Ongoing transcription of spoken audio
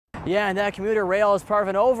Yeah, and that commuter rail is part of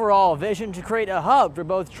an overall vision to create a hub for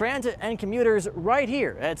both transit and commuters right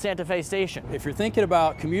here at Santa Fe Station. If you're thinking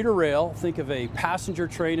about commuter rail, think of a passenger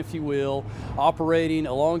train, if you will, operating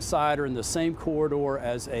alongside or in the same corridor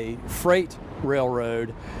as a freight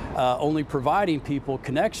railroad, only providing people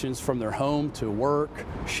connections from their home to work,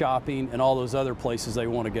 shopping, and all those other places they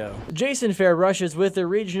want to go. Jason Fairbrush is with the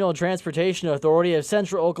Regional Transportation Authority of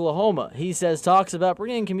Central Oklahoma. He says talks about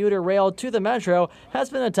bringing commuter rail to the metro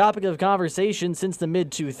has been a topic of conversation since the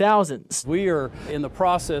mid-2000s. We are in the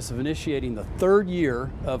process of initiating the third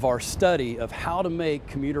year of our study of how to make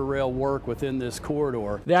commuter rail work within this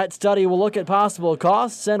corridor. That study will look at possible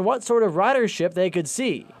costs and what sort of ridership they could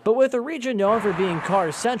see. But with a region known for being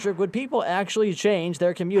car-centric, would people actually change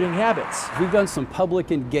their commuting habits? We've done some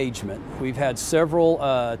public engagement. We've had several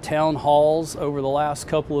town halls over the last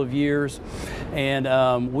couple of years,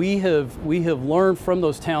 and we have learned from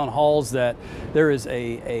those town halls that there is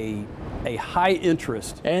a high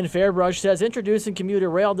interest. And Fairbrush says introducing commuter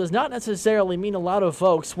rail does not necessarily mean a lot of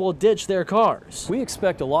folks will ditch their cars. We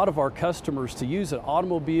expect a lot of our customers to use an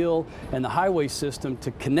automobile and the highway system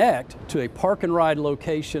to connect to a park and ride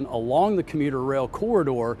location along the commuter rail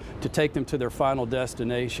corridor to take them to their final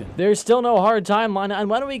destination. There's still no hard timeline on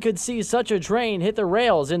when we could see such a train hit the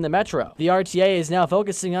rails in the metro. The RTA is now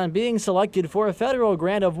focusing on being selected for a federal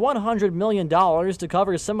grant of $100 million to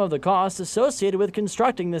cover some of the costs associated with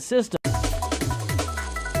constructing the system.